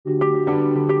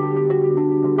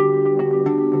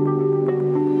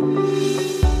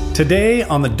Today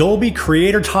on the Dolby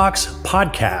Creator Talks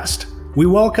podcast, we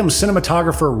welcome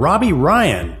cinematographer Robbie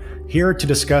Ryan here to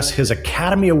discuss his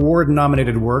Academy Award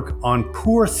nominated work on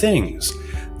Poor Things,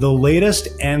 the latest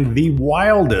and the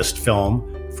wildest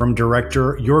film from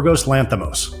director Yorgos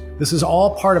Lanthimos. This is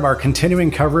all part of our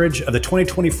continuing coverage of the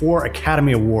 2024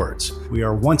 Academy Awards. We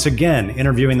are once again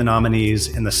interviewing the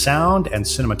nominees in the sound and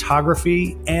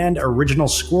cinematography and original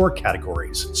score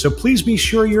categories. So please be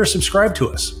sure you're subscribed to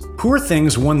us. Poor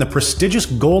Things won the prestigious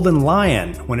Golden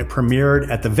Lion when it premiered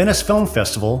at the Venice Film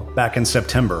Festival back in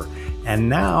September. And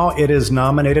now it is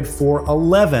nominated for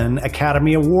 11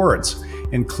 Academy Awards,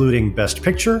 including Best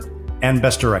Picture and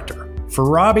Best Director. For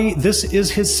Robbie, this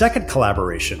is his second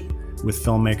collaboration with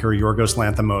filmmaker Yorgos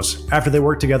Lanthimos after they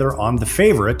worked together on The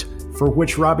Favorite, for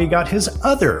which Robbie got his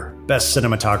other Best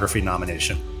Cinematography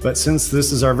nomination. But since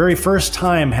this is our very first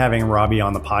time having Robbie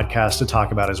on the podcast to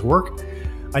talk about his work,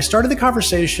 I started the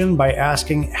conversation by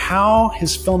asking how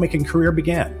his filmmaking career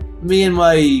began. Me and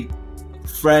my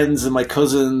friends and my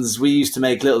cousins, we used to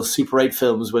make little Super 8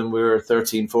 films when we were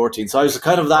 13, 14. So I was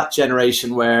kind of that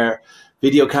generation where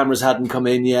video cameras hadn't come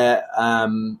in yet.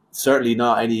 Certainly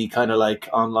not any kind of like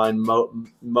online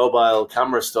mobile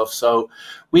camera stuff. So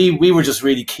we were just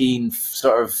really keen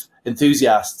sort of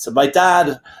enthusiasts. And my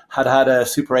dad had a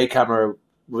Super 8 camera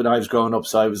when I was growing up.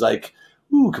 So I was like,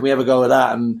 ooh, can we have a go at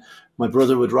that? And my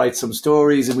brother would write some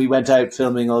stories and we went out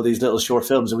filming all these little short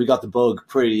films and we got the bug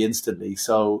pretty instantly.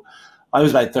 So I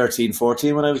was about 13,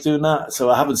 14 when I was doing that.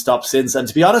 So I haven't stopped since. And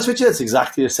to be honest with you, it's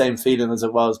exactly the same feeling as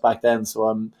it was back then. So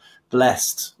I'm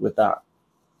blessed with that,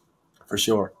 for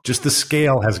sure. Just the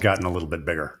scale has gotten a little bit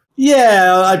bigger.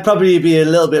 Yeah, I'd probably be a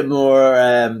little bit more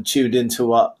tuned into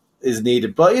what is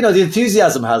needed. But, you know, the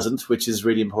enthusiasm hasn't, which is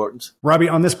really important. Robbie,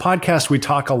 on this podcast, we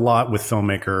talk a lot with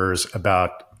filmmakers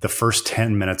about the first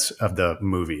 10 minutes of the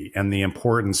movie and the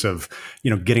importance of,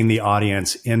 getting the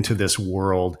audience into this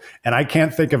world. And I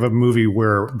can't think of a movie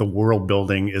where the world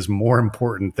building is more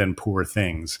important than Poor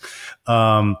Things.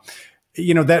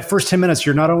 That first 10 minutes,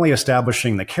 you're not only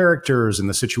establishing the characters and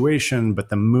the situation, but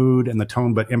the mood and the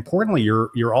tone. But importantly,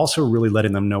 you're also really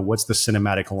letting them know what's the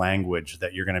cinematic language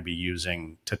that you're going to be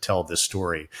using to tell this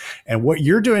story. And what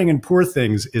you're doing in Poor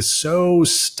Things is so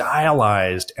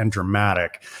stylized and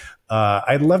dramatic.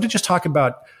 I'd love to just talk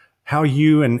about how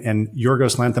you and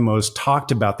Yorgos Lanthimos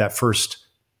talked about that first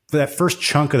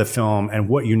chunk of the film and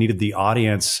what you needed the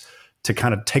audience to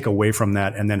kind of take away from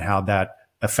that, and then how that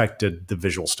affected the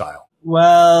visual style.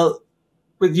 Well,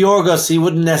 with Yorgos, he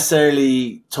wouldn't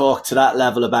necessarily talk to that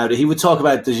level about it. He would talk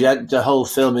about the whole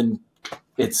film and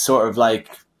its sort of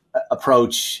like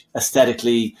approach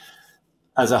aesthetically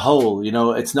as a whole.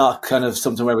 It's not kind of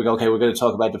something where we go, okay, we're going to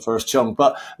talk about the first chunk.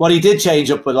 But what he did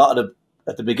change up a lot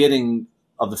at the beginning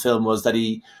of the film was that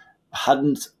he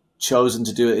hadn't chosen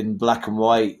to do it in black and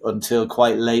white until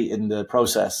quite late in the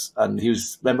process. And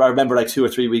I remember like 2 or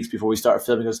 3 weeks before we started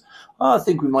filming, he goes, I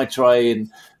think we might try and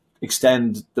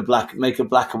extend make a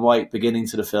black and white beginning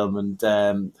to the film.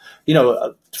 And,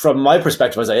 from my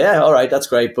perspective, I was like, yeah, all right, that's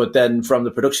great. But then from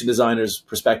the production designer's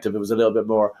perspective, it was a little bit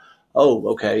more, oh,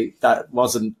 okay, that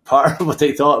wasn't part of what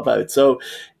they thought about. So,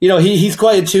 he's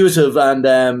quite intuitive, and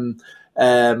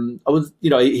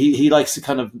he likes to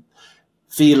kind of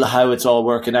feel how it's all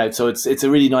working out. So it's a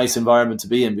really nice environment to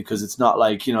be in, because it's not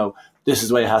like, this is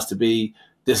the way it has to be,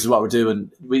 this is what we're doing.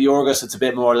 With Yorgos, it's a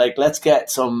bit more like, let's get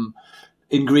some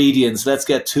ingredients, let's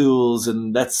get tools,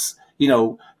 and let's,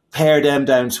 pare them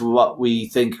down to what we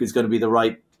think is going to be the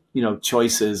right,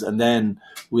 choices, and then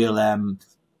we'll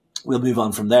move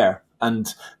on from there.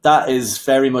 And that is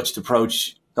very much the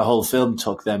approach the whole film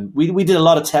took then. We did a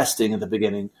lot of testing at the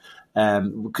beginning,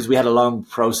 because we had a long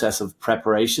process of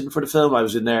preparation for the film. I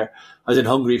was in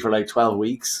Hungary for like 12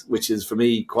 weeks, which is for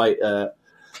me quite a,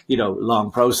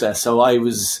 long process. So I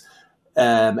was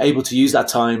able to use that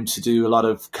time to do a lot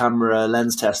of camera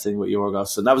lens testing with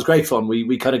Yorgos. And that was great fun.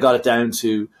 We kind of got it down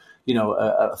to,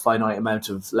 a finite amount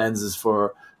of lenses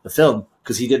for the film,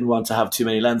 because he didn't want to have too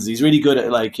many lenses. He's really good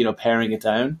at paring it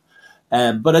down.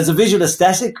 But as a visual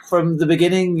aesthetic from the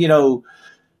beginning,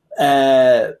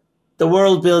 the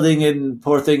world building in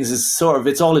Poor Things is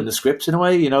it's all in the script in a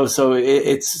way, so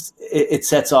it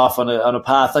sets off on a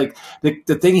path. Like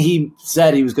the thing he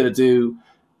said he was going to do,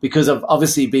 because of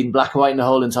obviously being black and white in the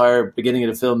whole entire beginning of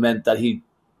the film, meant that he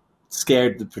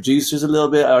scared the producers a little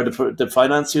bit, or the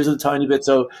financiers a tiny bit.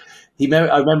 So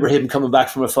I remember him coming back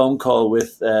from a phone call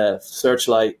with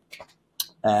Searchlight,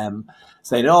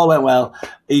 saying it all went well.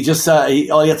 He just all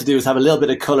you have to do is have a little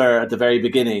bit of color at the very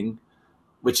beginning,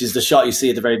 which is the shot you see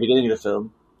at the very beginning of the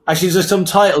film, Actually, there's some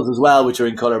titles as well which are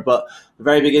in color, but the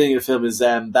very beginning of the film is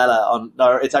Bella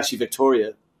or it's actually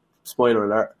Victoria. Spoiler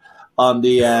alert! On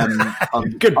the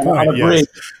Good on point. a Yes.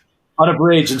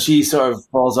 bridge, and she sort of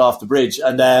falls off the bridge,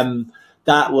 and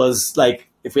that was like,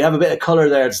 if we have a bit of color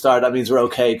there to start, that means we're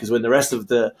okay, because when the rest of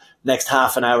the next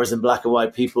half an hour is in black and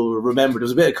white, people remember there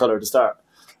was a bit of color to start.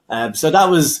 So that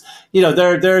was,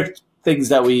 there are things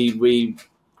that we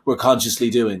were consciously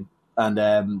doing,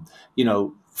 and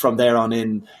from there on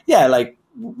in, yeah, like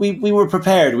we were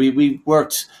prepared. We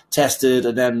worked, tested,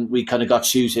 and then we kind of got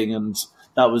shooting, and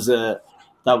that was the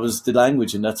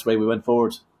language, and that's the way we went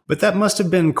forward. But that must have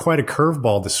been quite a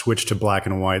curveball to switch to black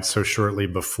and white so shortly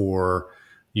before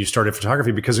you started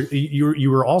photography, because you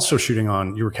were also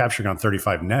you were capturing on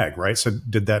 35 neg, right? So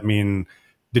did that mean,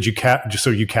 so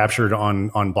you captured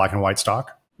on black and white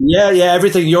stock? Yeah,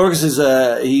 everything. Jorgis is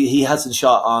he hasn't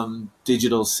shot on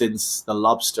digital since The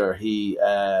Lobster. He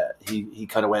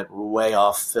kind of went way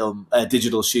off film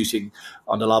digital shooting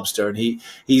on The Lobster, and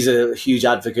he's a huge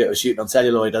advocate of shooting on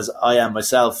celluloid, as I am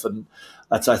myself, and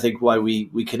that's, I think, why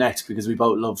we connect, because we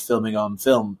both love filming on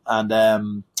film. And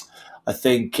I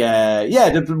think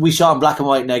we shot on black and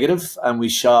white negative, and we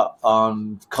shot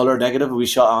on color negative, and we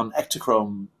shot on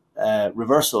Ektachrome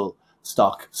reversal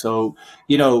stock. So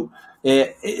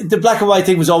the black and white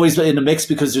thing was always in the mix,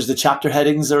 because there's the chapter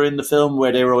headings are in the film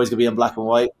where they were always going to be in black and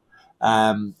white.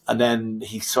 And then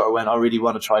he sort of went, I really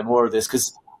want to try more of this,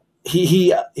 because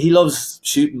he loves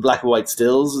shooting black and white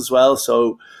stills as well.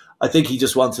 So I think he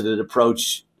just wanted an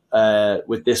approach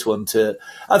with this one to.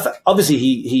 Obviously,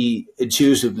 he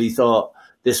intuitively thought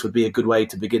this would be a good way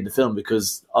to begin the film,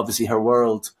 because obviously her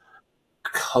world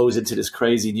goes into this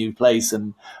crazy new place,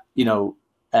 and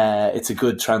it's a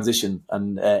good transition,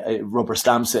 and it rubber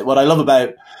stamps it. What I love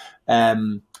about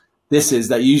this is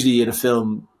that usually in a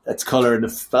film it's color and the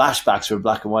flashbacks are in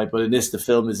black and white, but in this the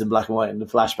film is in black and white and the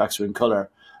flashbacks are in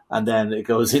color, and then it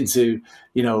goes into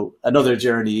another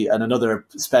journey and another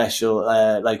special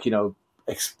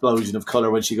explosion of color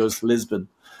when she goes to Lisbon.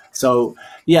 So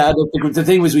yeah, the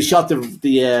thing was, we shot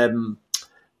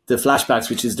the flashbacks,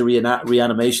 which is the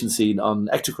reanimation scene, on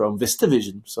Ektachrome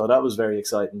VistaVision. So that was very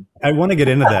exciting. I want to get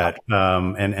into that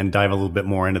and dive a little bit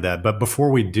more into that. But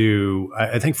before we do,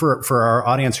 I think for our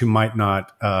audience who might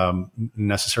not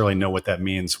necessarily know what that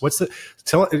means, what's the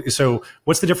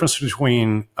difference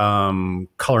between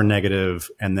color negative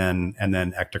and then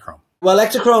Ektachrome? Well,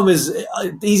 Ektachrome is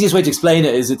the easiest way to explain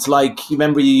it. Is it's like, you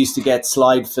remember you used to get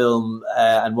slide film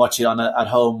and watch it at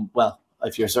home. Well,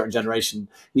 if you're a certain generation,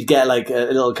 you'd get like a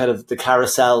little kind of the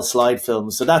carousel slide film.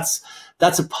 So that's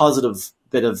a positive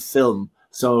bit of film.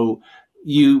 So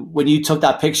when you took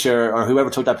that picture, or whoever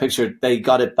took that picture, they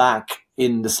got it back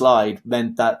in the slide,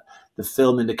 meant that the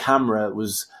film in the camera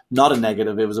was not a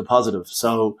negative, it was a positive.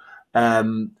 So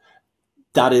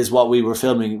that is what we were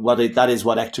filming. That is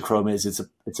what Ektachrome is.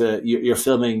 You're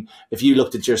filming. If you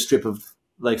looked at your strip of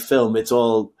like film, it's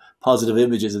all positive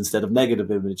images instead of negative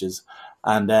images,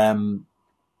 and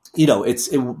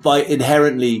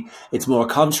inherently it's more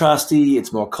contrasty,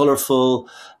 it's more colorful,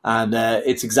 and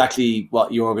it's exactly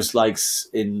what Jorgis likes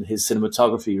in his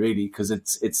cinematography, really, because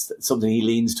it's something he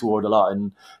leans toward a lot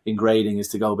in grading, is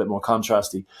to go a bit more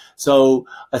contrasty. So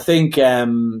I think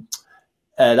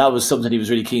that was something he was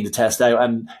really keen to test out,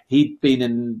 and he'd been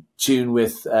in tune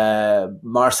with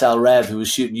Marcel Rev, who was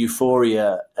shooting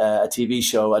Euphoria, a TV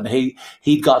show, and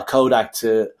he'd got Kodak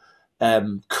to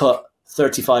cut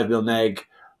 35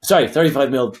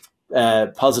 mil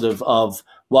positive of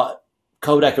what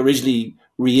Kodak originally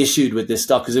reissued with this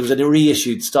stock, because it was a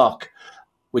reissued stock,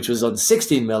 which was on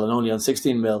 16 mil and only on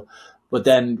 16 mil. But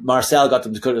then Marcel got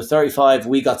them to cut it to 35.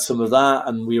 We got some of that,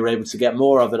 and we were able to get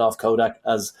more of it off Kodak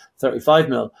as 35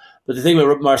 mil. But the thing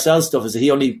with Marcel's stuff is that he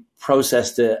only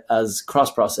processed it as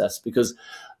cross-process, because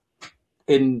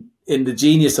in the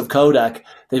genius of Kodak,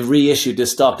 they've reissued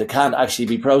this stock that can't actually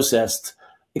be processed.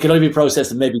 It can only be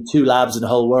processed in maybe 2 labs in the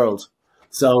whole world.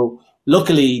 So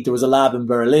luckily, there was a lab in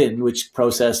Berlin which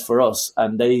processed for us,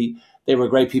 and they were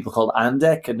great people called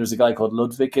Andek, and there's a guy called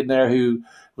Ludwig in there who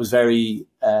was very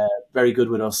good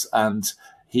with us, and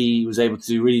he was able to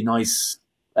do really nice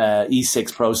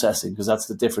E6 processing, because that's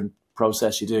the different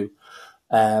process you do,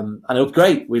 and it looked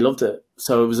great. We loved it.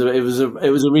 So it was a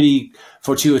really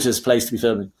fortuitous place to be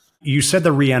filming. You said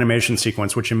the reanimation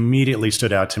sequence, which immediately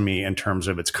stood out to me in terms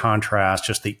of its contrast,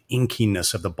 just the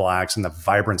inkiness of the blacks and the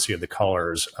vibrancy of the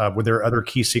colors. Were there other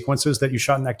key sequences that you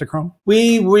shot in Ektachrome?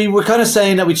 We were kind of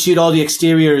saying that we'd shoot all the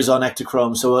exteriors on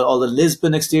Ektachrome. So all the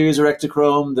Lisbon exteriors are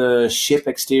Ektachrome, the ship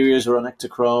exteriors are on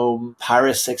Ektachrome,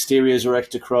 Paris exteriors are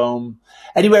Ektachrome.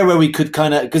 Anywhere where we could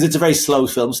kind of, because it's a very slow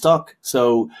film stock.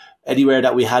 So anywhere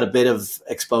that we had a bit of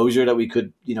exposure that we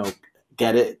could,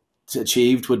 get it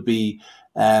achieved would be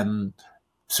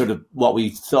sort of what we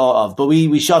thought of. But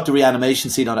we shot the reanimation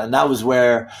scene on it, and that was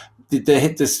where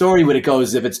the story with it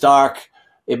goes, if it's dark,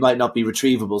 it might not be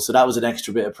retrievable. So that was an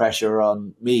extra bit of pressure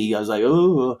on me. I was like,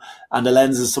 oh, and the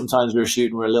lenses sometimes we were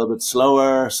shooting were a little bit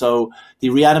slower. So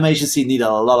the reanimation scene needed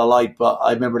a lot of light, but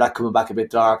I remember that coming back a bit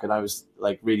dark, and I was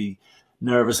like really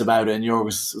nervous about it. And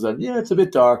Yorgos was like, yeah, it's a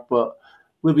bit dark, but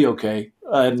we'll be okay.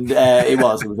 And it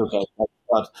was okay.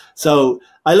 So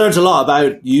I learned a lot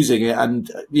about using it, and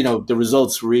the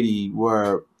results really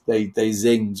were they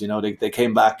zinged. They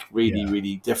came back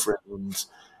really different and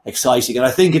exciting, and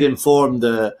I think it informed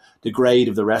the grade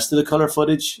of the rest of the color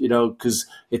footage. Because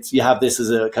you have this as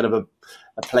a kind of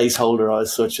a placeholder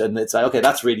as such, and it's like, okay,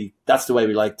 that's the way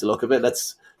we like the look of it.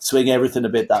 Let's swing everything a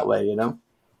bit that way.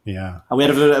 Yeah. And we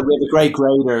have a great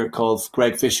grader called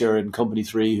Greg Fisher in Company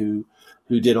 3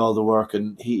 who did all the work,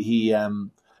 and he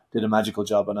did a magical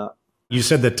job on that. You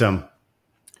said that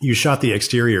you shot the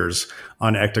exteriors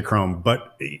on Ektachrome,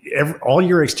 but all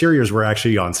your exteriors were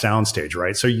actually on soundstage,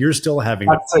 right? So you're still having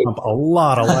to pump a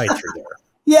lot of light through there.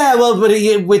 Yeah, well, but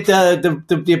with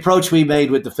the approach we made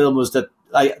with the film was that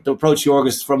the approach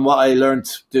Yorgos, from what I learned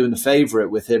doing The Favourite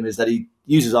with him, is that he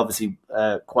uses obviously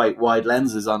quite wide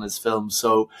lenses on his films,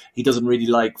 so he doesn't really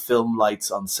like film lights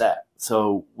on set.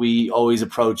 So we always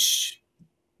approach,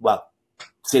 well,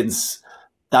 since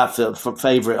that film from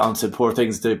Favourite onto Poor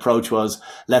Things, the approach was,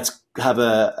 let's have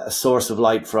a source of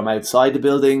light from outside the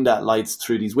building that lights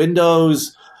through these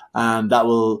windows, and that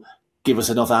will give us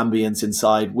enough ambience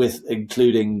inside, with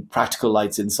including practical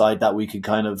lights inside that we can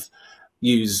kind of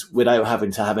use without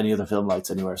having to have any other film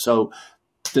lights anywhere. So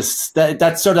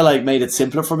that sort of like made it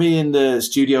simpler for me in the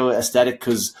studio aesthetic,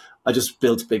 because I just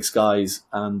built big skies,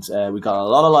 and we got a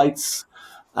lot of lights,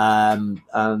 and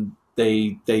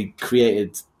they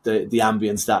created the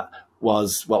ambience that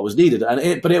was what was needed.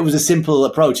 But it was a simple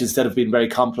approach. Instead of being very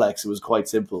complex, it was quite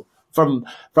simple. From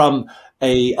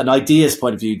an ideas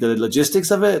point of view, the logistics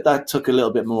of it, that took a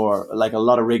little bit more, like a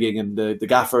lot of rigging, and the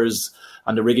gaffers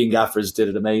and the rigging gaffers did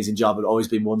an amazing job at always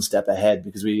being one step ahead,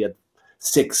 because we had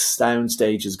 6 sound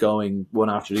stages going one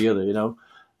after the other,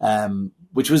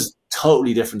 which was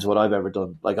totally different to what I've ever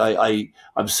done. Like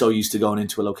I'm so used to going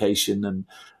into a location and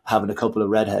having a couple of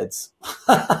redheads.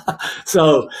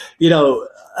 So,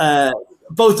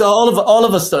 both all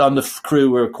of us on the crew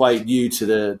were quite new to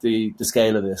the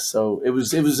scale of this. So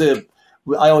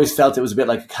I always felt it was a bit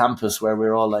like a campus where we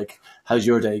were all like, how's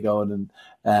your day going?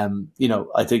 And,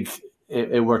 I think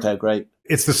it worked out great.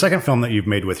 It's the second film that you've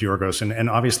made with Yorgos, and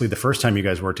obviously the first time you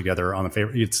guys worked together on The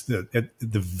Favourite, it's the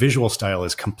visual style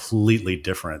is completely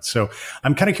different. So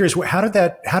I'm kind of curious, how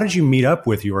did you meet up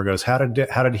with Yorgos?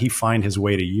 How did he find his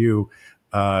way to you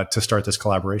to start this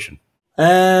collaboration?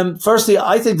 Firstly,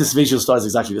 I think this visual style is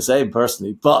exactly the same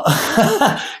personally, but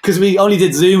because we only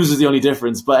did zooms was the only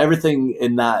difference, but everything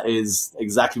in that is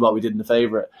exactly what we did in The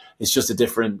Favourite. It's just a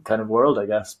different kind of world, I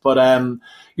guess. But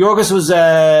Yorgos was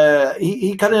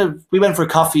he kind of, we went for a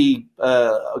coffee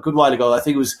a good while ago. I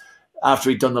think it was after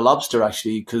he'd done The Lobster,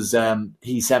 actually, because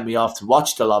he sent me off to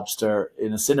watch The Lobster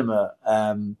in a cinema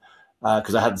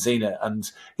because I hadn't seen it,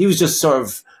 and he was just sort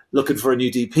of looking for a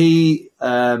new DP,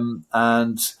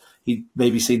 and he'd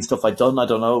maybe seen stuff I'd done, I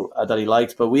don't know, that he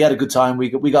liked. But we had a good time. We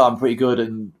got on pretty good,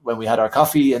 and when we had our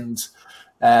coffee, and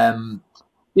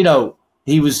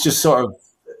he was just sort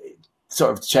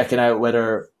of checking out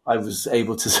whether I was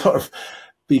able to sort of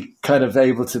be kind of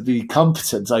able to be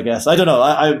competent, I guess. I don't know.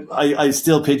 I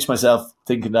still pinch myself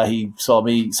thinking that he saw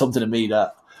something in me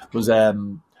that was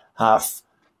half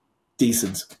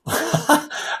decent.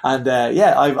 And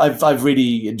I've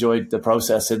really enjoyed the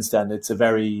process since then. It's a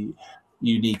very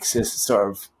unique sort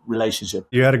of relationship.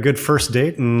 You had a good first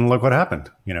date, and look what happened.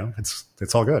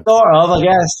 It's all good. Sort of, I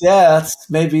guess. Yeah, that's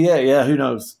maybe it. Yeah, who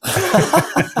knows?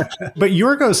 But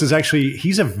Yorgos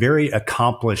he's a very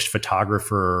accomplished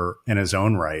photographer in his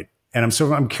own right. And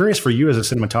I'm curious for you as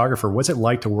a cinematographer, what's it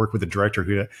like to work with a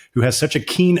director who has such a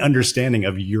keen understanding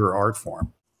of your art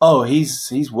form? Oh,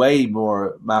 he's way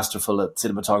more masterful at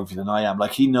cinematography than I am.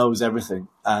 Like, he knows everything.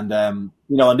 And,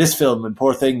 on this film, in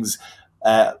Poor Things,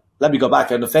 let me go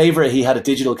back. On The Favourite, he had a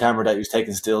digital camera that he was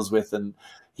taking stills with, and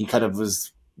he kind of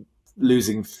was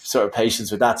losing sort of patience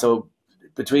with that. So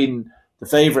between The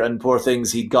Favourite and Poor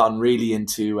Things, he'd gotten really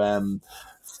into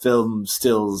film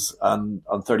stills on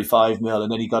 35mm,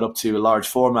 and then he got up to a large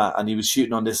format, and he was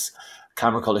shooting on this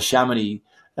camera called a Chamonix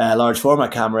large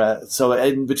format camera. So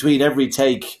in between every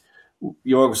take,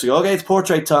 Yorgos would go, okay, it's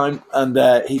portrait time,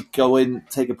 and he'd go in,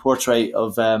 take a portrait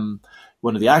of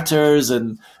one of the actors,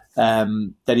 and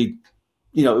then he'd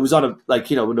it was on a, like,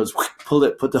 when it was pull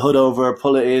it, put the hood over,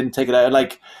 pull it in, take it out. And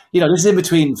like, this is in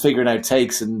between figuring out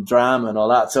takes and drama and all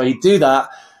that. So he'd do that,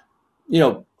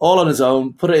 all on his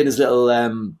own, put it in his little,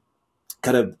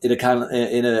 kind of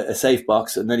in a safe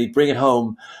box, and then he'd bring it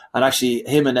home. And actually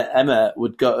him and Emma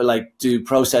would go like do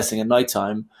processing at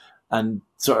nighttime and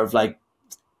sort of like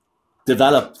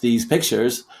develop these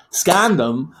pictures, scan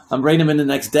them, and bring them in the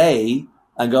next day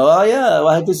and go, oh yeah,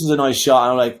 well, this is a nice shot.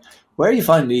 And I'm like, where are you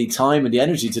finding the time and the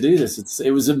energy to do this?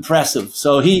 It was impressive.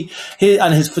 So he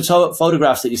and his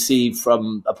photographs that you see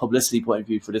from a publicity point of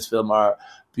view for this film are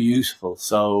beautiful.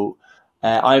 So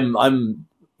I'm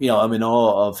in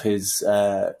awe of his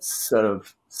sort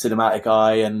of cinematic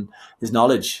eye and his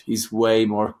knowledge. He's way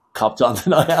more copped on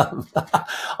than I am.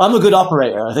 I'm a good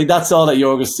operator. I think that's all that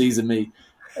Yorgos sees in me.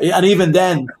 And even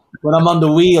then, when I'm on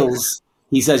the wheels,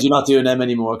 he says, you're not doing them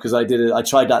anymore, because I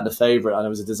tried that in the Favourite and it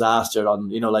was a disaster on,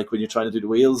 like when you're trying to do the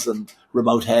wheels and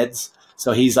remote heads.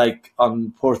 So he's like,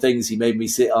 on Poor Things, he made me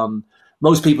sit on,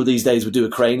 most people these days would do a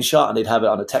crane shot and they'd have it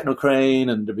on a techno crane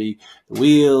and there'd be the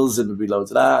wheels and there'd be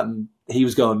loads of that. And he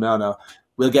was going, no,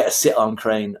 we'll get a sit on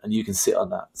crane and you can sit on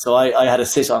that. So I had a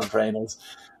sit on crane,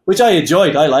 which I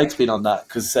enjoyed. I liked being on that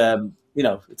because,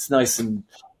 it's nice and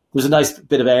there's a nice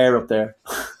bit of air up there.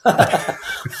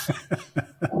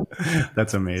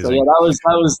 That's amazing. So yeah,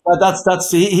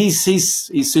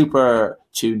 he's super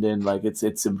tuned in. Like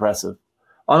it's impressive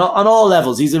on all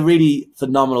levels. He's a really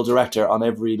phenomenal director on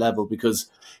every level because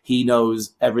he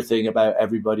knows everything about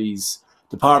everybody's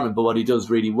department. But what he does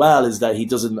really well is that he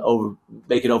doesn't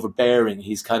make it overbearing.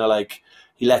 He's kind of like,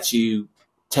 he lets you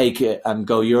take it and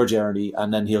go your journey,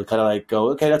 and then he'll kind of like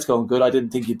go, okay, that's going good. I didn't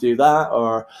think you'd do that,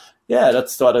 or yeah,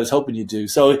 that's what I was hoping you'd do.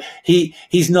 So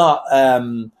he's not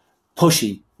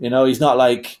pushy, he's not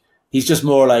like, he's just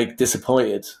more like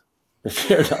disappointed if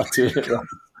you're not doing it right,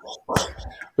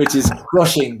 which is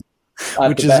crushing.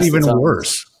 Which is even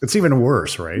worse. It's even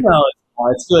worse, right? No,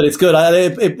 it's good. It's good.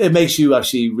 It makes you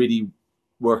actually really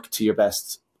work to your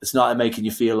best. It's not making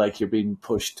you feel like you're being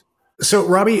pushed. So,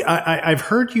 Robbie, I've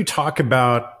heard you talk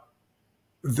about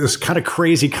this kind of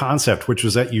crazy concept, which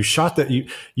was that you shot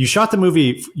the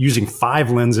movie using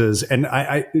 5 lenses, and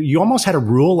you almost had a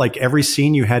rule, like every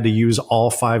scene you had to use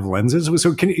all 5 lenses.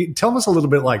 So can you tell us a little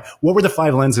bit, like, what were the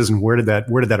 5 lenses and where did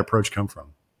that approach come from?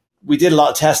 We did a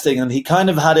lot of testing, and he kind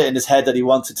of had it in his head that he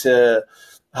wanted to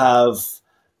have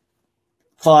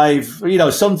 5,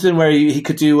 something where he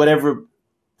could do whatever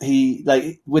he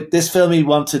like. With this film, he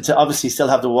wanted to obviously still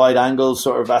have the wide angle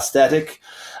sort of aesthetic.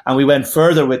 And we went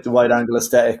further with the wide angle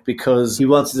aesthetic because he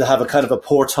wanted to have a kind of a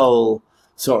porthole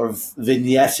sort of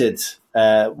vignetted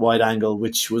wide angle,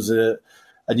 which was a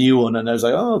new one. And I was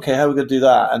like, oh, okay, how are we going to do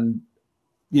that? And,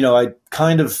 I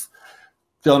kind of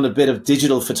done a bit of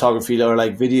digital photography or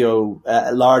like video,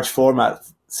 large format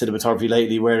cinematography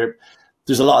lately, where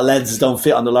there's a lot of lenses don't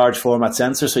fit on the large format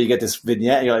sensor. So you get this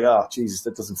vignette and you're like, oh, Jesus,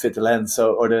 that doesn't fit the lens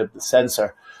or the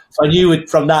sensor. So I knew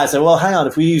it from that. I said, well, hang on,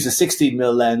 if we use a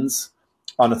 16mm lens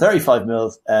on a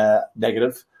 35mm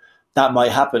negative, that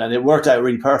might happen. And it worked out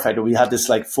really perfect. We had this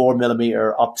like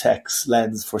 4mm Optex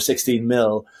lens for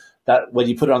 16mm that when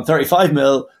you put it on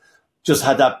 35mm, just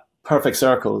had that perfect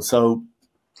circle. So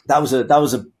that was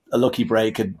a lucky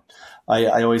break. And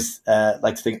I always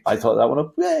like to think I thought that one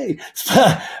up. Yay!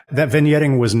 That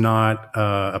vignetting was not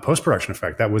a post-production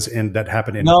effect. That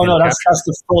happened in No, that's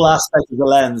the full aspect of the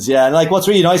lens. Yeah, and like what's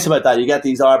really nice about that, you get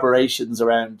these arborations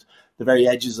around the very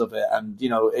edges of it, and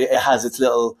it has its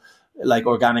little like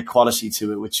organic quality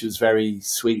to it, which was very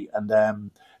sweet. And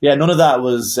none of that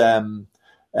was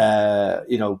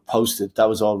posted. That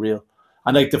was all real.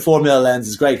 And like the 4mm lens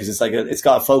is great because it's like it's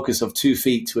got a focus of 2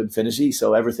 feet to infinity,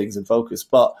 so everything's in focus.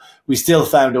 But we still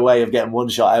found a way of getting one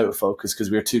shot out of focus because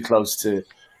we were too close to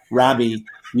Rami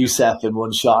Youssef in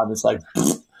one shot, and it's like,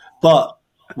 but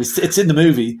it's in the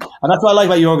movie, and that's what I like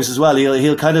about Yorgos as well.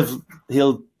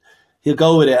 He'll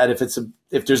go with it, and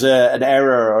if there's an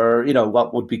error or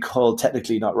what would be called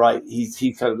technically not right,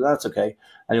 he kind of, that's okay,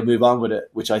 and he'll move on with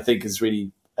it, which I think is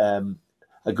really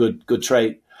a good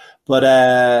trait.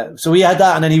 But so we had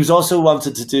that, and then he was also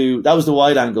wanted to do, that was the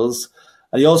wide angles,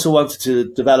 and he also wanted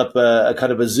to develop a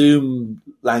kind of a zoom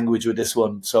language with this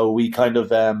one. So we kind of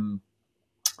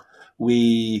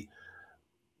he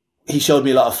showed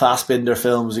me a lot of Fassbinder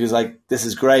films. He was like, this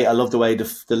is great. I love the way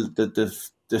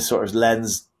the sort of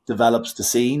lens develops the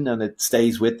scene and it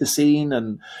stays with the scene,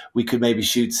 and we could maybe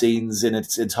shoot scenes in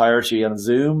its entirety on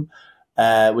zoom,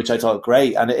 which I thought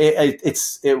great. And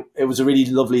it was a really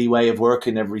lovely way of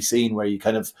working every scene where you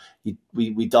kind of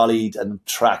we dollied and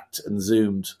tracked and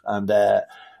zoomed, and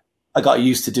I got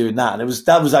used to doing that. And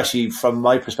that was actually, from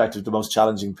my perspective, the most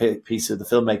challenging piece of the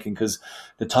filmmaking, because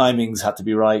the timings had to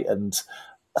be right. And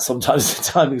sometimes the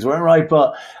timings weren't right,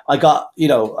 but I got,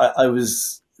 I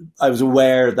was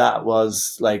aware that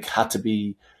was like, had to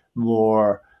be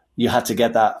more, you had to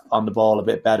get that on the ball a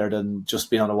bit better than just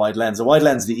being on a wide lens. A wide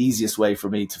lens is the easiest way for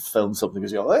me to film something,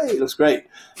 because you go, hey, it looks great.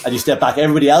 And you step back,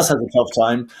 everybody else has a tough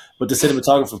time, but the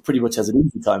cinematographer pretty much has an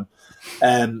easy time.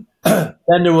 Then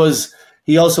there was,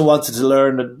 he also wanted to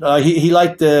learn, he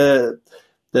liked the,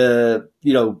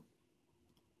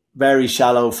 very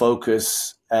shallow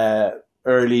focus,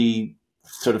 early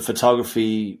sort of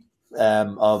photography,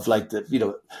 of like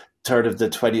the, third of the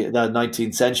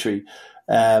 19th century,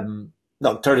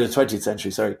 no, third of the 20th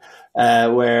century, sorry,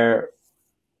 where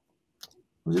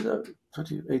was it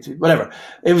 2018, whatever.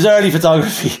 It was early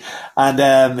photography,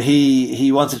 and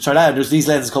he wanted to try it out. There's these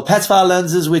lenses called Petzval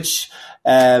lenses, which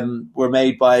were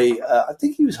made by I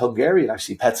think he was Hungarian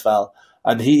actually, Petzval,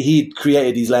 and he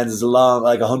created these lenses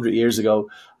like 100 years ago.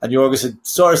 And Jorgis had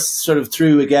sort of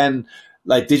through again,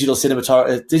 like digital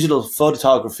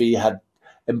photography had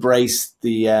embraced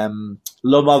the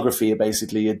lomography,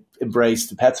 basically it embraced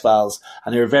the Petzvals,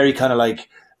 and they were very kind of like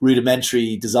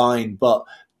rudimentary design, but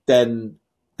then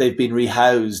they've been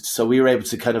rehoused, so we were able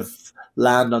to kind of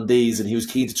land on these, and he was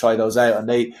keen to try those out. And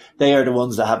they are the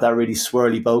ones that have that really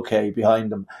swirly bokeh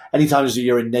behind them. Anytime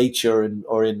you're in nature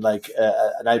or in like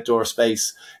an outdoor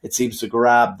space, it seems to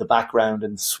grab the background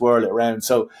and swirl it around.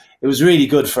 So it was really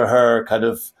good for her kind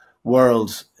of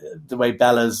world, the way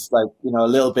Bella's like, a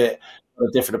little bit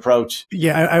a different approach.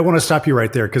 Yeah, I want to stop you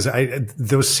right there, because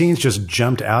those scenes just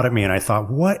jumped out at me, and I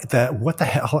thought, what the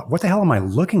hell am I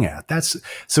looking at? That's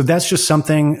just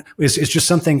something. It's just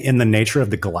something in the nature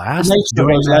of the glass. The nature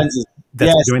of those lenses.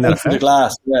 That's doing that effect. The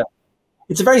glass. Yeah,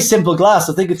 it's a very simple glass.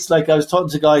 I think it's like, I was talking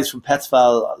to guys from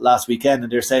Petzval last weekend,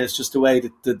 and they're saying it's just the way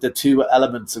that the two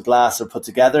elements of glass are put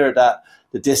together, that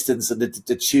the distance and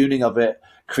the tuning of it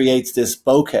creates this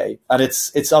bokeh, and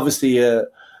it's obviously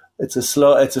it's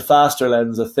a faster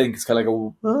lens. I think it's kind of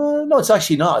like no, it's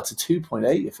actually not. It's a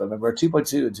 2.8, if I remember,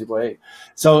 2.2 and 2.8.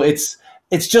 So it's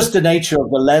just the nature of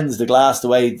the lens, the glass, the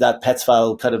way that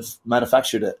Petzval kind of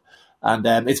manufactured it. And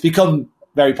it's become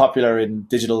very popular in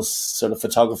digital sort of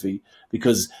photography,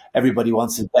 because everybody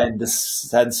wants to bend the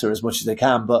sensor as much as they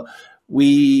can. But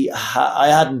I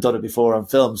hadn't done it before on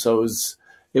film, so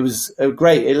it was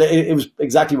great. It was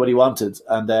exactly what he wanted.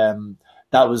 And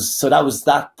that was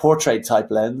that portrait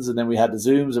type lens, and then we had the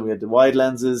zooms and we had the wide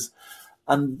lenses,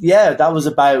 and yeah, that was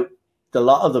about the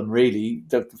lot of them really.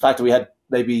 The fact that we had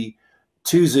maybe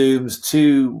 2 zooms,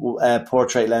 2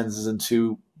 portrait lenses, and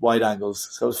 2 wide angles,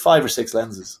 so it was 5 or 6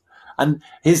 lenses. And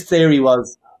his theory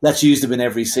was, let's use them in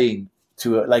every scene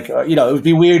to it would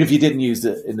be weird if you didn't use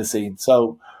it in the scene.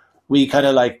 So we kind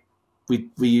of like we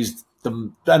used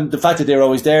them, and the fact that they were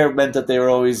always there meant that they were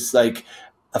always like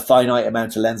a finite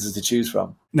amount of lenses to choose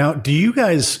from. Now, do you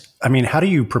guys, how do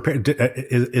you prepare?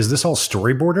 Is this all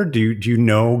storyboarded? Do you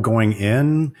know going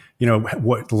in,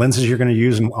 what lenses you're going to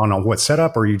use on what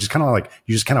setup, or you just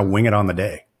kind of wing it on the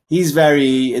day? He's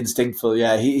very instinctful.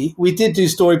 Yeah. We did do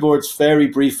storyboards very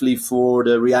briefly for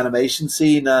the reanimation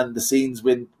scene and the scenes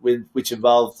which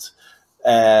involved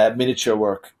miniature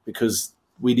work, because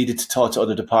we needed to talk to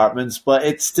other departments, but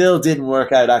it still didn't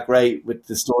work out that great with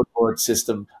the storyboard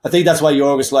system. I think that's why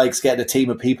Jorgis likes getting a team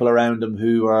of people around him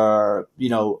who are,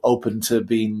 open to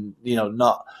being,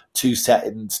 not too set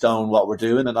in stone what we're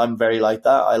doing. And I'm very like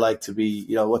that. I like to be,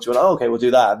 what you want, okay, we'll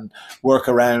do that, and work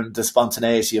around the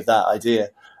spontaneity of that idea.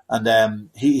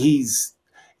 And he's,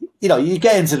 you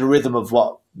get into the rhythm of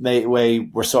what way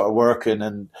we're sort of working.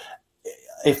 And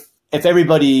if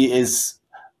everybody is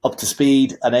up to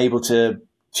speed and able to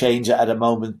change it at a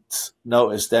moment's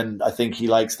notice, then I think he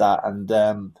likes that. And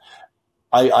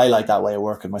I like that way of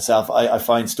working myself. I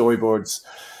find storyboards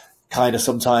kind of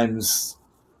sometimes,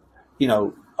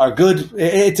 are good.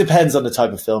 It depends on the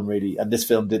type of film, really. And this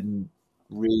film didn't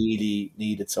really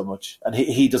need it so much. And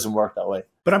he doesn't work that way.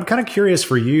 But I'm kind of curious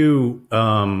for you,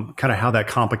 kind of how that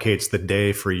complicates the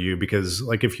day for you, because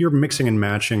like if you're mixing and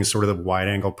matching sort of the wide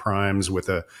angle primes with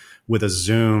a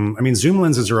zoom, zoom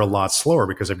lenses are a lot slower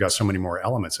because they've got so many more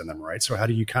elements in them, right? So how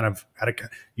do you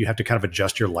you have to kind of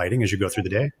adjust your lighting as you go through the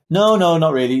day? No,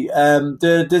 not really.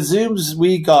 The zooms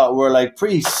we got were like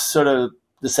pretty sort of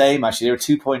the same, actually. They were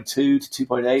 2.2 to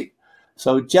 2.8.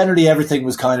 So generally everything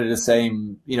was kind of the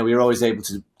same. We were always able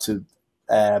to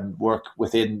work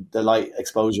within the light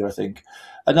exposure, I think.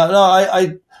 And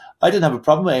I didn't have a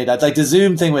problem with that. Like the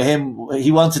zoom thing with him,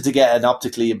 he wanted to get an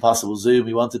optically impossible zoom.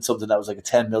 He wanted something that was like a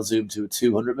 10 mil zoom to a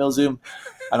 200 mil zoom.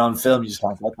 And on film, you just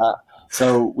can't get that.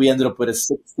 So we ended up with a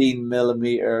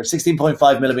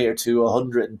 16.5 millimeter to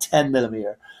 110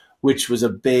 millimeter, which was a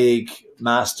big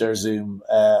master zoom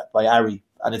by Ari.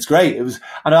 And it's great. It was,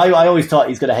 and I always thought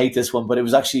he's going to hate this one, but it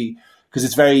was actually because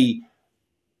it's very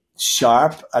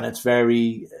sharp and it's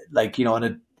very like,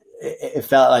 and it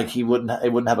felt like it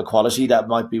wouldn't have a quality that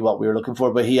might be what we were looking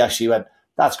for. But he actually went,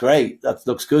 that's great. That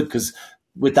looks good because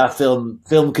with that film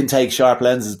can take sharp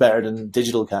lenses better than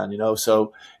digital can,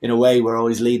 So in a way, we're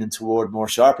always leaning toward more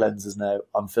sharp lenses now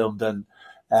on film than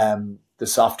the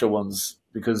softer ones,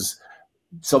 because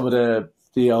some of the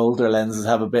older lenses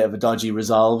have a bit of a dodgy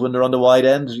resolve when they're on the wide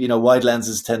end. Wide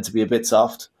lenses tend to be a bit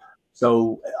soft.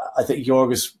 So I think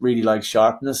Jorgis really likes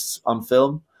sharpness on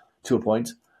film to a point.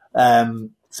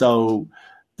 So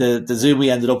the zoom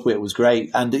we ended up with was great.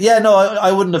 And yeah, no,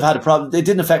 I wouldn't have had a problem. It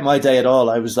didn't affect my day at all.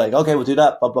 I was like, okay, we'll do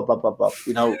that. Blah, blah, blah, blah, blah.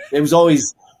 It was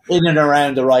always in and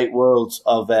around the right world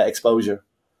of exposure.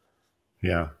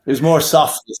 Yeah. It was more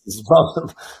softness is the problem.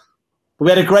 But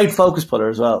we had a great focus putter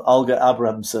as well, Olga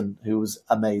Abrahamson, who was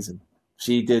amazing.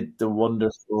 She did the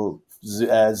wonderful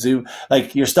zoom.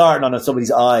 Like you're starting on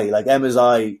somebody's eye. Like Emma's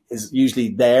eye is usually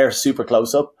there, super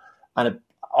close up. And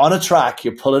on a track,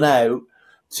 you're pulling out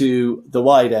to the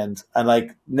wide end, and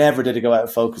like never did it go out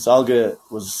of focus. Olga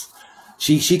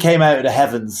she came out of the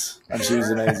heavens, and she was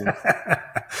amazing. I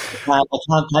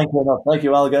can't thank her enough. Thank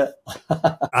you, Olga.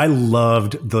 I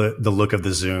loved the look of the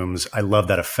zooms. I love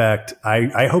that effect.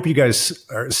 I hope you guys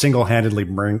single-handedly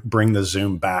bring the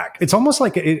zoom back. It's almost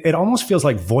like it almost feels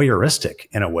like voyeuristic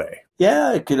in a way.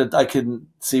 Yeah, I can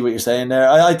see what you're saying there.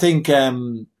 I think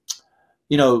they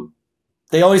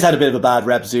always had a bit of a bad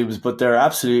rep, zooms, but they're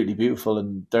absolutely beautiful,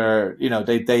 and they're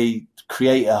they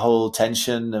create a whole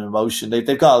tension and emotion.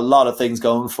 They've got a lot of things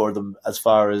going for them as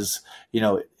far as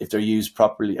if they're used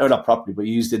properly, or not properly, but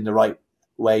used in the right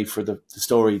way for the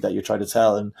story that you're trying to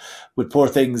tell. And with Poor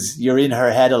Things, you're in her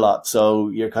head a lot, so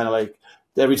you're kind of like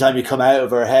every time you come out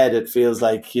of her head, it feels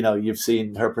like you've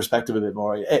seen her perspective a bit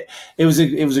more. It was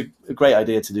a great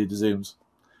idea to do the zooms.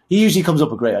 He usually comes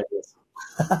up with great ideas.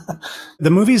 The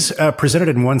movie's presented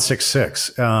in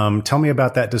 1:6:6. Tell me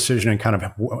about that decision and kind of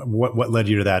what led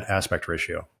you to that aspect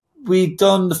ratio. We'd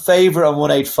done the favorite on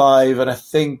 185, and I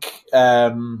think,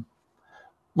 it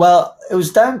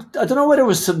was down. I don't know whether it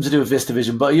was something to do with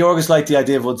VistaVision, but Jorgis liked the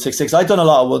idea of 1:6:6. I'd done a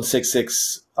lot of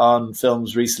 1:6:6 on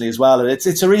films recently as well, and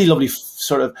it's a really lovely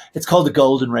sort of. It's called the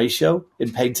golden ratio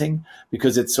in painting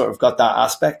because it's sort of got that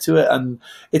aspect to it, and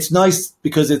it's nice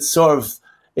because it's sort of.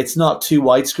 It's not too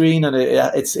widescreen, and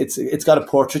it's got a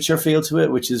portraiture feel to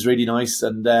it, which is really nice.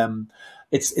 And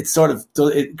it's sort of,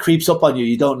 it creeps up on you.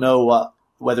 You don't know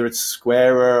whether it's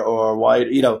squarer or wide.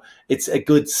 It's a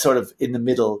good sort of in the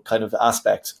middle kind of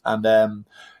aspect. And I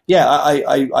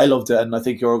loved it, and I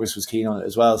think Jorgis was keen on it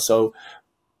as well. So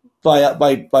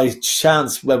by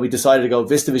chance, when we decided to go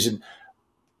VistaVision,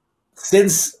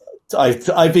 since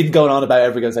I've been going on about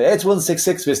everyone saying it's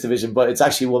 1:6:6 VistaVision, but it's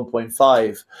actually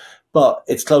 1.5. But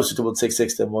it's closer to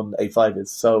 1:6:6 than 1:85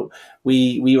 is. So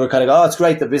we were kind of, it's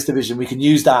great that VistaVision, we can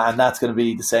use that, and that's going to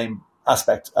be the same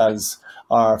aspect as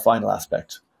our final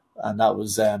aspect. And that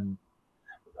was a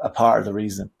part of the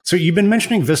reason. So you've been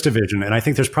mentioning VistaVision, and I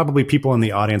think there's probably people in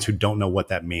the audience who don't know what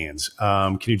that means.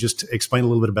 Can you just explain a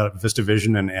little bit about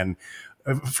VistaVision and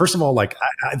first of all, like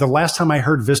the last time I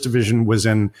heard VistaVision was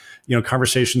in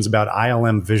conversations about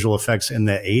ILM visual effects in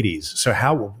the 80s. So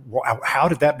how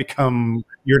did that become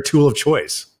your tool of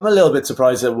choice? I'm a little bit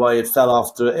surprised at why it fell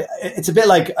off. It's a bit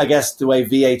like, I guess, the way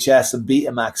VHS and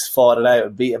Betamax fought it out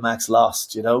and Betamax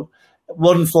lost.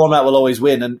 One format will always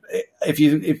win. And if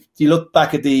you look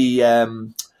back at the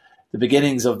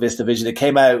beginnings of VistaVision, it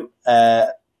came out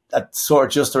at sort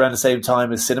of just around the same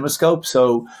time as CinemaScope.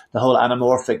 So the whole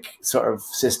anamorphic sort of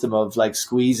system of like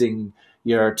squeezing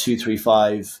your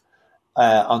 235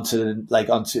 onto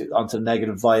the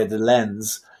negative via the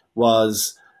lens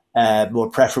was more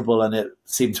preferable, and it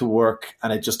seemed to work,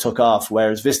 and it just took off.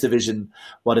 Whereas VistaVision,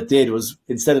 what it did was,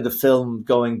 instead of the film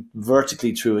going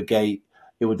vertically through a gate,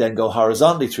 it would then go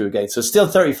horizontally through a gate. So it's still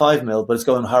 35 mil, but it's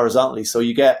going horizontally. So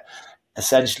you get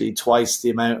essentially twice the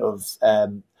amount of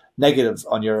negative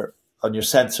on your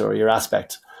sensor or your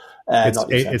aspect.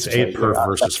 It's 8 perf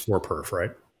versus 4 perf,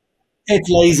 right? It's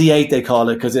lazy 8, they call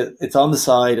it, because it's on the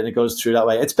side and it goes through that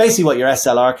way. It's basically what your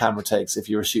SLR camera takes if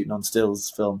you were shooting on stills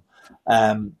film.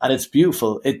 And it's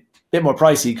beautiful. It's a bit more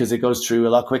pricey because it goes through a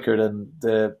lot quicker than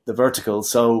the vertical.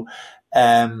 So,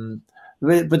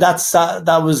 but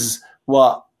that was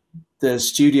what the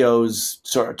studios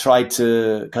sort of tried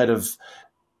to kind of,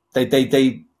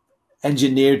 they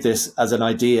engineered this as an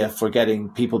idea for getting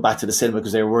people back to the cinema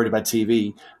because they were worried about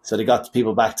TV. So they got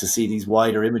people back to see these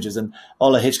wider images. And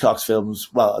all of Hitchcock's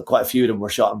films, well, quite a few of them were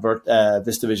shot in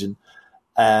VistaVision.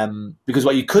 Because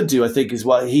what you could do, I think, is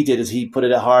what he did is he put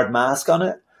a hard mask on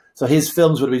it. So his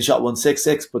films would have been shot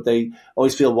 1:6:6, but they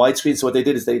always feel widescreen. So what they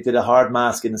did is they did a hard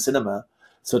mask in the cinema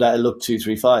so that it looked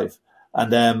 2:3:5.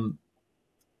 And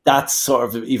that's sort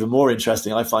of even more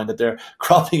interesting. I find that they're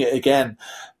cropping it again.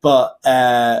 But,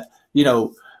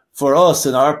 for us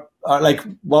and our like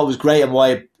what was great and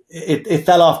why it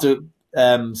fell off the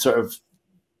sort of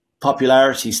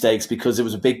popularity stakes because it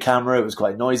was a big camera. It was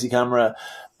quite a noisy camera.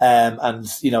 And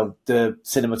the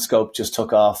CinemaScope just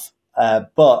took off.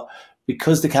 But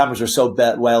because the cameras were so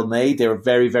well made, they were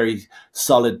very, very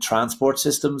solid transport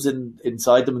systems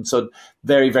inside them, and so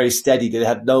very, very steady. They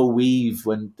had no weave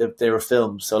when they were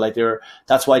filmed, so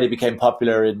that's why they became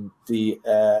popular in the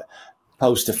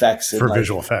post effects for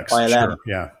visual effects. ILM. Sure,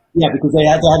 yeah, because they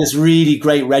had this really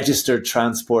great registered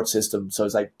transport system. So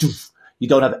it's like doof, you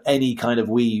don't have any kind of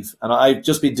weave. And I've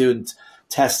just been doing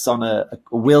tests on a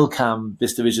Willcam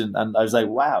VistaVision, and I was like,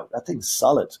 wow, that thing's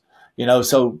solid.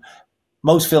 So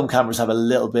most film cameras have a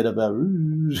little bit of a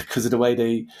because of the way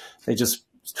they just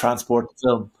transport the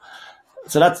film.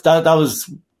 So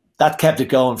that kept it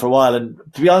going for a while. And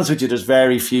to be honest with you, there's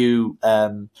very few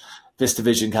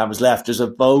VistaVision cameras left. There's a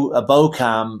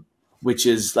Bocam, which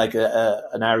is like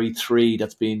an RE3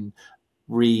 that's been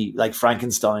like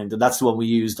Frankenstein, and that's the one we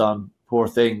used on Poor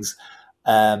Things.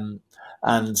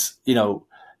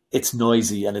 It's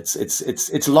noisy and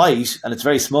it's light and it's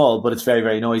very small, but it's very,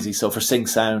 very noisy. So for sync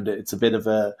sound, it's a bit of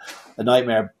a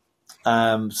nightmare.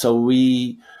 So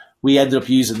we ended up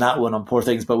using that one on Poor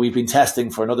Things, but we've been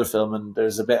testing for another film, and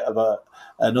there's a bit of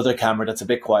another camera that's a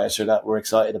bit quieter that we're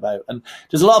excited about. And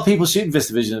there's a lot of people shooting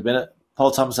VistaVision at the minute.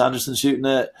 Paul Thomas Anderson shooting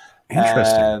it.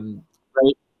 Interesting.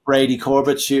 Brady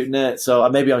Corbett shooting it. So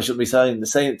maybe I shouldn't be saying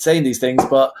these things,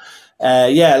 but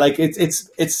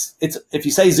it's if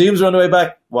you say Zoom's on the way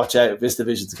back, watch out,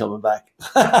 VistaVision's coming back.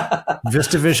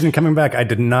 VistaVision coming back. I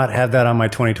did not have that on my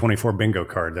 2024 bingo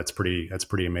card. That's pretty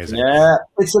amazing. Yeah,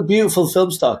 it's a beautiful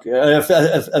film stock,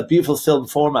 a beautiful film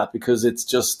format because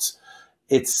it's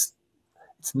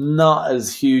not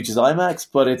as huge as IMAX,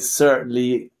 but it's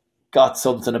certainly got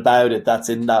something about it that's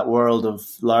in that world of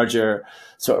larger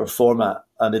sort of format.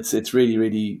 And it's really,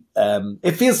 really,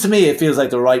 it feels like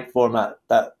the right format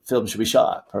that film should be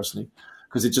shot at, personally,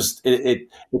 because it's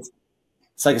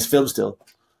like it's film still.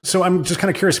 So I'm just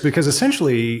kind of curious because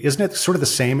essentially, isn't it sort of the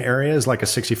same area as like a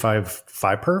 65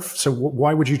 5-perf? So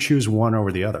why would you choose one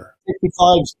over the other?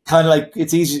 65's kind of like,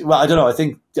 it's easy. Well, I don't know. I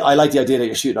think I like the idea that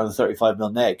you're shooting on a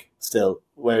 35mm neg still,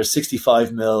 whereas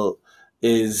 65mm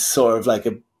is sort of like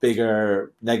a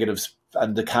bigger negative,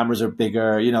 and the cameras are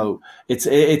bigger. It's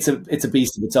a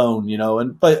beast of its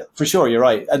own. But for sure, you're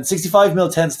right. And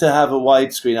 65mm tends to have a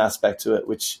widescreen aspect to it,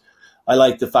 which I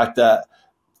like the fact that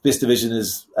VistaVision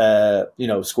is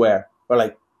square or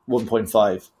like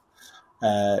 1.5.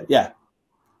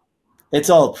 It's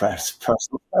all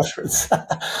personal preference.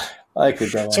 I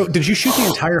could go on. So did you shoot the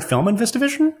entire film in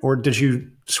VistaVision, or did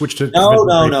you switch to?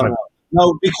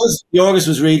 No, because Yorgos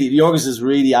is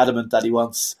really adamant that he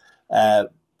wants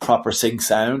proper sync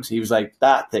sound. He was like,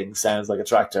 that thing sounds like a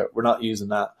tractor. We're not using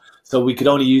that. So we could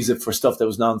only use it for stuff that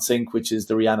was non-sync, which is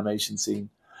the reanimation scene.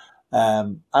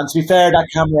 And to be fair,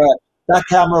 that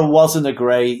camera wasn't a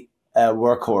great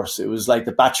workhorse. It was like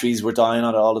the batteries were dying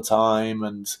on it all the time,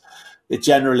 and it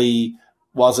generally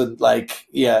wasn't like,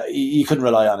 you couldn't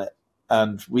rely on it.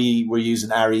 And we were using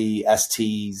ARRI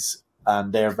STs,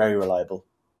 and they're very reliable.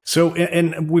 So,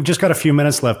 and we've just got a few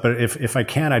minutes left, but if I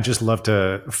can, I'd just love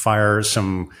to fire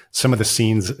some of the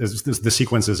scenes, the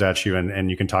sequences at you, and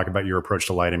you can talk about your approach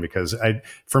to lighting, because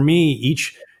for me,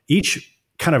 each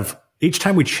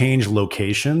time we change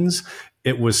locations,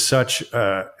 it was such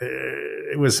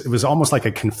it was almost like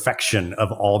a confection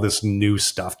of all this new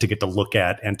stuff to get to look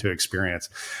at and to experience.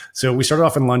 So we started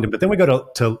off in London, but then we go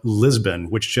to Lisbon,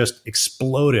 which just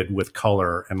exploded with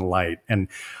color and light. And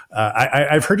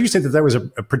I've heard you say that was a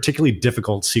particularly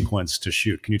difficult sequence to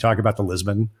shoot. Can you talk about the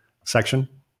Lisbon section?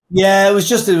 Yeah, it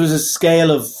was a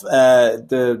scale of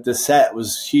the set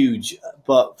was huge,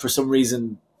 but for some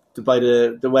reason, by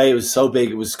the way it was so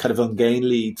big, it was kind of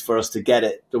ungainly for us to get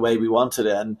it the way we wanted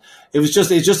it, and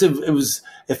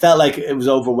it felt like it was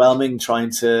overwhelming trying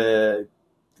to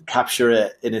capture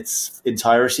it in its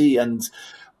entirety. And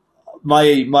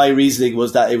my reasoning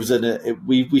was that it was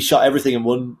we shot everything in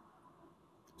one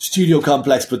studio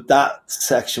complex, but that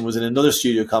section was in another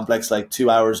studio complex like 2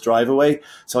 hours drive away.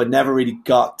 So I never really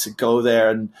got to go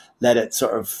there and let it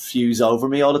sort of fuse over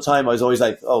me all the time. I was always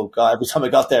like, oh God, every time I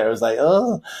got there, I was like,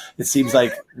 oh, it seems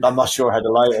like I'm not sure how to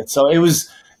light it. So it was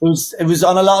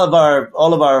on a lot of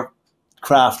all of our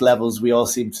craft levels. We all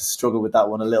seem to struggle with that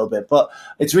one a little bit, but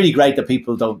it's really great that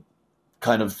people don't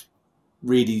kind of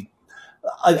really,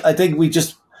 I think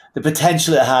the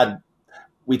potential it had,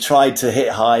 we tried to hit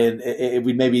high, and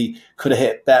we maybe could have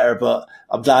hit better, but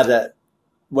I'm glad that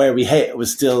where we hit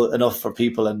was still enough for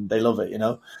people and they love it, you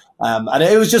know? And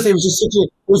it was just such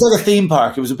it was like a theme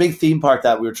park. It was a big theme park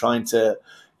that we were trying to,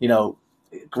 you know,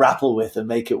 grapple with and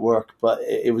make it work, but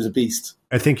it was a beast.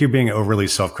 I think you're being overly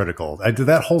self-critical.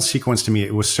 That whole sequence to me,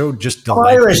 it was so just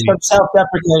delightful. Irish, I'm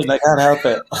self-deprecating. I can't help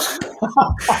it.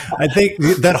 I think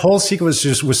that whole sequence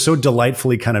just was so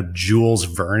delightfully kind of Jules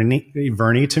Verne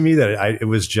to me that it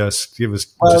was just delicious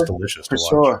for to watch.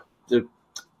 Sure. The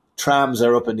trams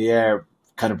are up in the air,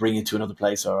 kind of bring you to another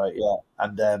place. All right, yeah,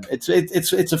 and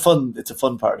it's a fun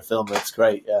part of the film. It's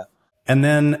great, yeah. And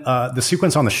then the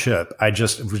sequence on the ship,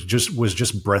 was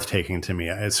just breathtaking to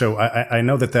me. So I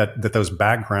know that those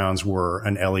backgrounds were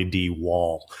an LED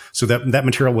wall. So that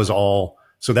material was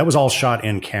all shot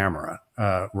in camera,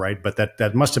 right? But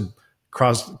that must have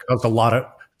caused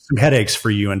some headaches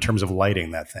for you in terms of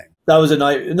lighting that thing. That was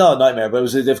not a nightmare, but it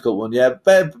was a difficult one. Yeah,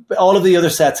 but all of the other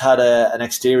sets had an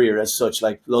exterior as such.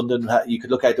 Like London, you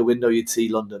could look out the window, you'd see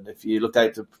London. If you looked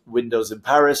out the windows in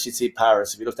Paris, you'd see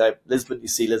Paris. If you looked out Lisbon, you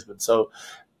see Lisbon. So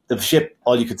the ship,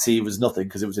 all you could see was nothing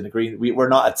because it was in a green. We're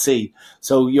not at sea.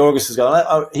 So Yorgos is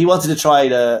going. He wanted to try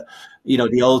the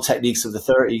old techniques of the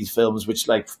 30s films, which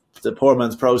like the poor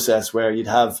man's process, where you'd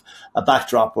have a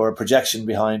backdrop or a projection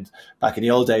behind back in the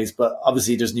old days. But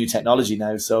obviously there's new technology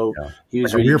now. So he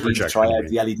was really keen to try out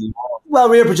the LED. Well,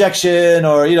 rear projection,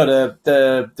 or, you know,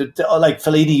 the like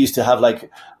Fellini used to have,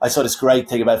 like, I saw this great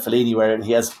thing about Fellini where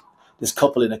he has this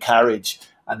couple in a carriage,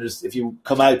 and if you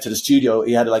come out to the studio,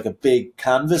 he had like a big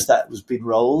canvas that was being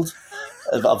rolled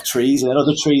of trees and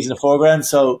other trees in the foreground.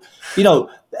 So, you know,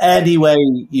 any way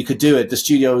you could do it, the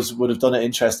studios would have done it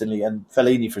interestingly, and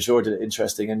Fellini for sure did it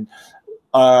interesting. And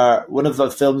one of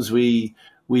the films we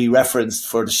referenced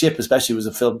for the ship especially was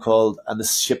a film called And the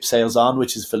Ship Sails On,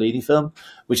 which is a Fellini film,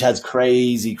 which has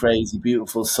crazy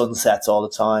beautiful sunsets all the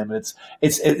time. And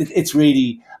it's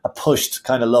really a pushed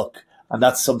kind of look, and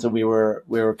that's something we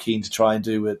were keen to try and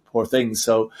do with Poor Things.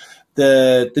 So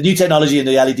the new technology in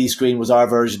the LED screen was our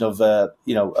version of a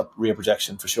rear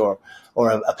projection for sure,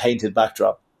 or a painted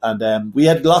backdrop, and we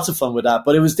had lots of fun with that.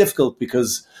 But it was difficult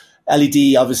because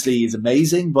LED obviously is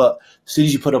amazing, but as soon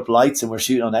as you put up lights, and we're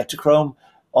shooting on Ektachrome,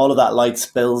 all of that light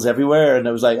spills everywhere, and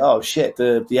it was like, oh shit,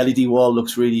 the LED wall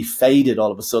looks really faded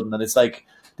all of a sudden, and it's like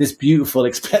this beautiful,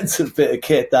 expensive bit of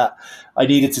kit that I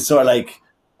needed to sort of like.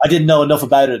 I didn't know enough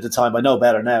about it at the time. I know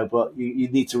better now, but you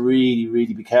need to really,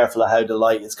 really be careful of how the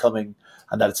light is coming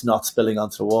and that it's not spilling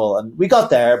onto the wall. And we got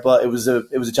there, but it was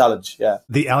a challenge. Yeah.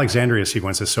 The Alexandria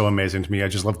sequence is so amazing to me. I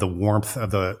just love the warmth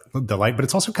of the light, but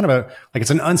it's also kind of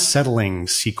it's an unsettling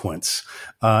sequence.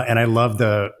 And I love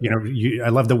I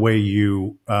love the way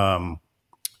you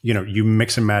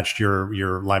mix and matched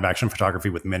your live action photography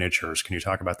with miniatures. Can you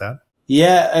talk about that?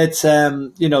 Yeah, it's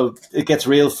it gets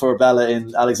real for Bella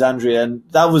in Alexandria, and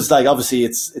that was like, obviously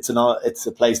it's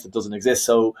a place that doesn't exist,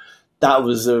 so that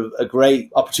was a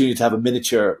great opportunity to have a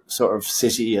miniature sort of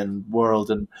city and world,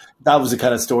 and that was a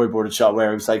kind of storyboarded shot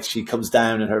where it was like she comes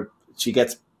down and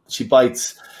she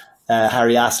bites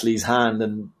Harry Astley's hand,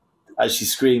 and as she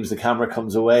screams, the camera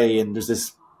comes away, and there's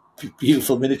this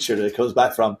beautiful miniature that it comes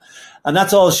back from, and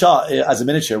that's all shot as a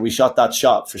miniature. We shot that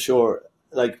shot for sure.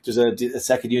 Like, there's a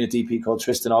second unit DP called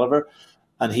Tristan Oliver,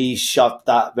 and he shot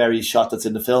that very shot that's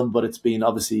in the film, but it's been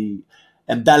obviously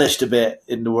embellished a bit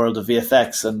in the world of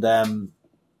VFX, and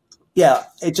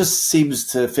it just seems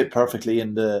to fit perfectly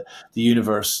in the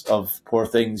universe of Poor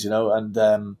Things, you know. And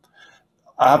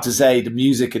I have to say, the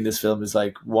music in this film is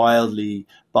like wildly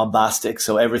bombastic,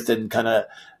 so everything kind of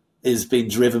is being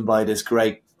driven by this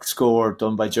great score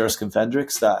done by Jerskin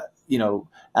Fendrix that, you know,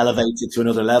 elevates it to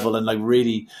another level and like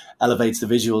really elevates the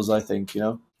visuals, I think, you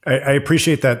know. I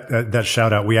appreciate that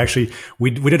shout out. We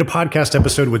did a podcast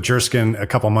episode with Jerskin a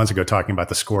couple months ago talking about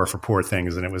the score for Poor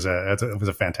Things, and it was a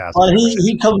fantastic. Well,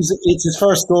 it's his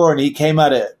first score, and he came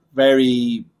at it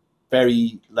very,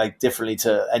 very like differently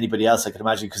to anybody else I could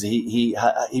imagine, because he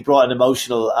brought an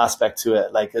emotional aspect to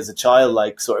it, like as a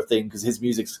childlike sort of thing, because his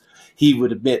music's, he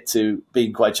would admit to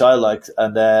being quite childlike,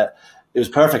 and it was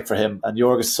perfect for him, and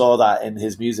Yorgos saw that in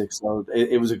his music. So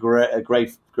it was a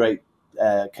great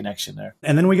connection there.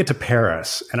 And then we get to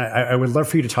Paris, and I would love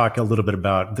for you to talk a little bit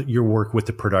about your work with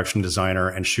the production designer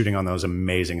and shooting on those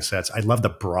amazing sets. I love the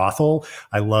brothel.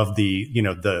 I love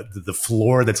the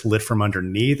floor that's lit from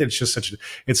underneath. It's just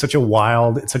such a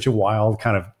wild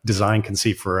kind of design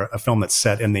conceit for a film that's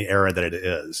set in the era that it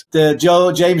is.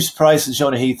 James Price and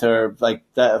Shona Heath are like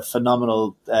a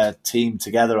phenomenal team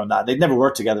together on that. They'd never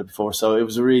worked together before, so it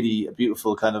was a really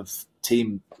beautiful kind of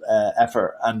team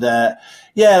effort. And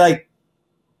like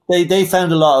they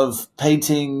found a lot of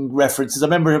painting references. I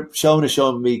remember Shona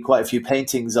showing me quite a few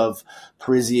paintings of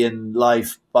Parisian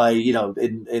life by,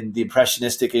 in the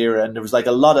Impressionistic era, and there was like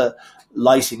a lot of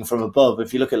lighting from above.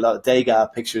 If you look at a lot of Degas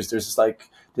pictures, there's just like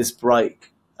this bright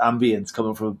ambience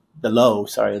coming from below.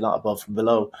 Sorry, not above, from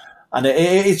below. And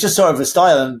it's just sort of a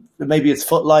style, and maybe it's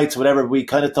footlights or whatever. We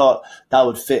kind of thought that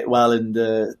would fit well in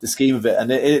the scheme of it,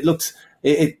 and it looked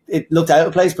out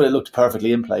of place, but it looked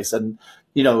perfectly in place. And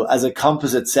as a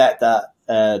composite set that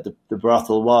the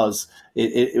brothel was,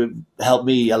 it helped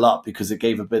me a lot because it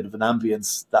gave a bit of an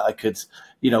ambience that I could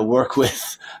work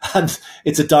with. And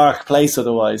it's a dark place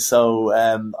otherwise, so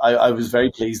I was very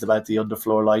pleased about the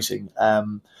underfloor lighting.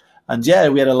 And yeah,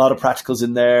 we had a lot of practicals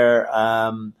in there.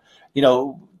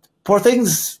 Poor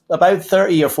Things, about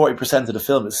 30 or 40% of the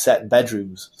film is set in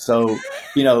bedrooms. So,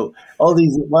 all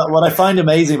these, what I find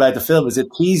amazing about the film is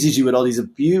it teases you with all these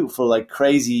beautiful, like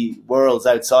crazy worlds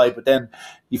outside, but then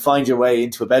you find your way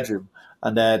into a bedroom,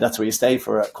 and that's where you stay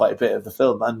for quite a bit of the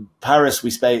film. And Paris, we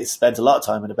spent a lot of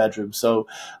time in a bedroom. So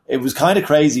it was kind of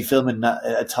crazy filming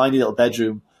a tiny little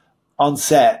bedroom on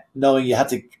set, knowing you had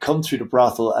to come through the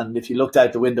brothel, and if you looked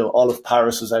out the window, all of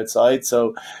Paris was outside.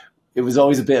 So it was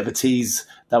always a bit of a tease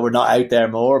that we're not out there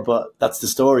more, but that's the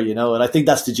story, And I think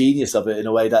that's the genius of it, in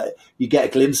a way that you get a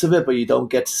glimpse of it, but you don't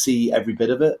get to see every bit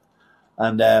of it.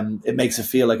 And it makes it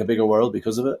feel like a bigger world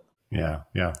because of it. Yeah,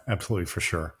 absolutely, for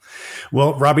sure.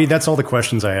 Well, Robbie, that's all the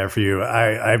questions I have for you.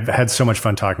 I've had so much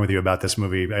fun talking with you about this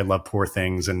movie. I love Poor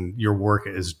Things, and your work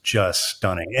is just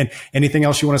stunning. And anything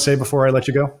else you want to say before I let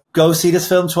you go? Go see this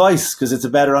film twice, because it's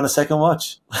better on a second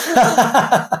watch.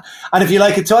 And if you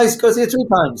like it twice, go see it 3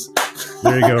 times.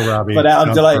 There you go, Robbie. But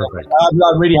I'm delighted.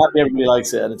 I'm really happy everybody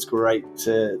likes it, and it's great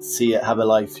to see it have a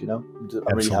life, I'm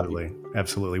really happy.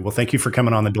 Absolutely. Well, thank you for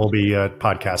coming on the Dolby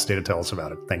podcast today to tell us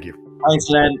about it. Thank you. Thanks,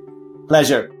 Len.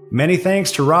 Pleasure. Many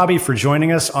thanks to Robbie for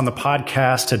joining us on the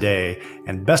podcast today,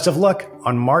 and best of luck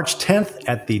on March 10th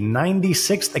at the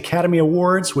 96th Academy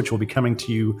Awards, which will be coming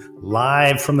to you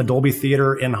live from the Dolby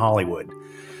Theater in Hollywood.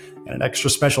 And an extra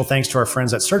special thanks to our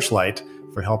friends at Searchlight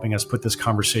for helping us put this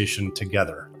conversation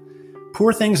together.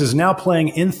 Poor Things is now playing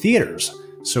in theaters,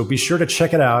 so be sure to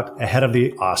check it out ahead of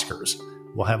the Oscars.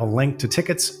 We'll have a link to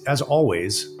tickets, as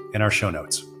always, in our show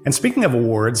notes. And speaking of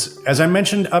awards, as I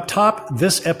mentioned up top,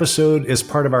 this episode is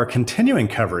part of our continuing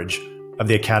coverage of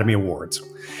the Academy Awards.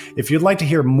 If you'd like to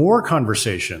hear more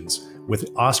conversations with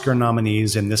Oscar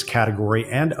nominees in this category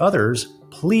and others,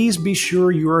 please be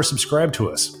sure you are subscribed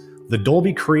to us, the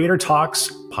Dolby Creator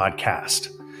Talks podcast.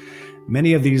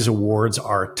 Many of these awards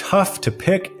are tough to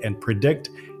pick and predict,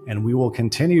 and we will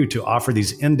continue to offer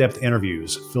these in-depth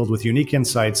interviews filled with unique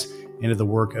insights into the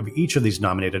work of each of these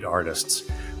nominated artists,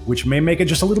 which may make it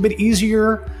just a little bit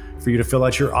easier for you to fill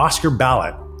out your Oscar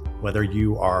ballot, whether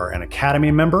you are an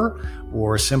Academy member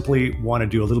or simply want to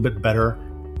do a little bit better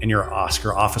in your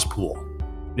Oscar office pool.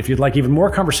 If you'd like even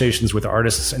more conversations with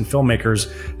artists and filmmakers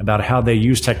about how they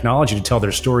use technology to tell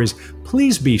their stories,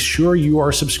 please be sure you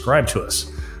are subscribed to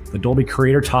us, the Dolby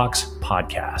Creator Talks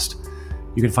podcast.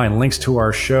 You can find links to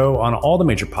our show on all the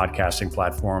major podcasting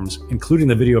platforms, including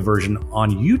the video version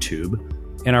on YouTube,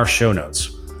 in our show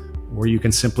notes, or you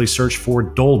can simply search for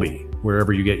Dolby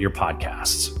wherever you get your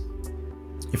podcasts.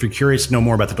 If you're curious to know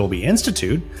more about the Dolby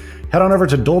Institute, head on over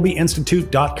to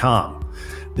dolbyinstitute.com.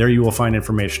 There you will find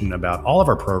information about all of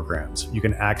our programs. You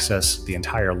can access the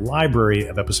entire library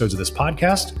of episodes of this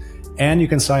podcast, and you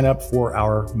can sign up for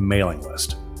our mailing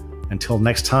list. Until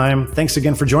next time, thanks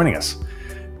again for joining us.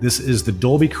 This is the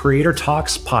Dolby Creator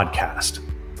Talks podcast.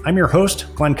 I'm your host,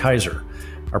 Glenn Kaiser.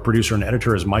 Our producer and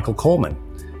editor is Michael Coleman.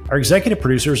 Our executive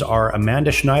producers are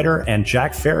Amanda Schneider and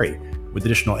Jack Ferry, with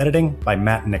additional editing by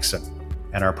Matt Nixon.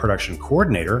 And our production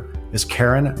coordinator is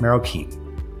Karen Marroquin.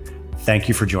 Thank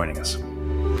you for joining us.